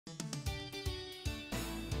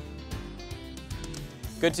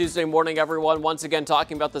Good Tuesday morning, everyone. Once again,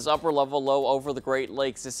 talking about this upper level low over the Great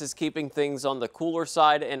Lakes. This is keeping things on the cooler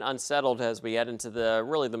side and unsettled as we head into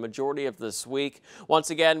the majority of this week.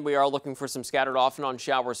 Once again, we are looking for some scattered off and on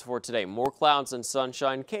showers for today. More clouds and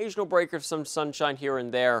sunshine, occasional break of some sunshine here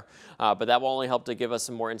and there, but that will only help to give us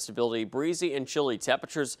some more instability. Breezy and chilly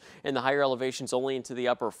temperatures in the higher elevations only into the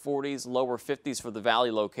upper 40s, lower 50s for the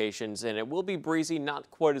valley locations, and it will be breezy,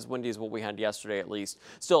 not quite as windy as what we had yesterday at least.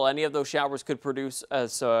 Still, any of those showers could produce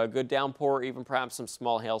a good downpour, even perhaps some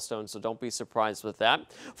small hailstones, so don't be surprised with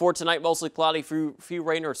that. For tonight, mostly cloudy, few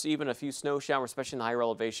rain or even a few snow showers, especially in the higher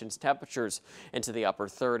elevations, temperatures into the upper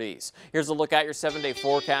 30s. Here's a look at your 7-day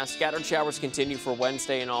forecast. Scattered showers continue for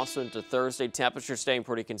Wednesday and also into Thursday. Temperatures staying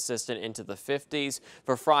pretty consistent into the 50s.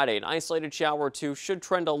 For Friday, an isolated shower or two should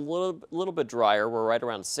trend a little bit drier. We're right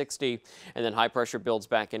around 60, and then high pressure builds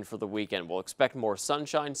back in for the weekend. We'll expect more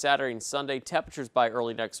sunshine Saturday and Sunday. Temperatures by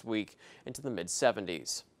early next week into the mid-70s.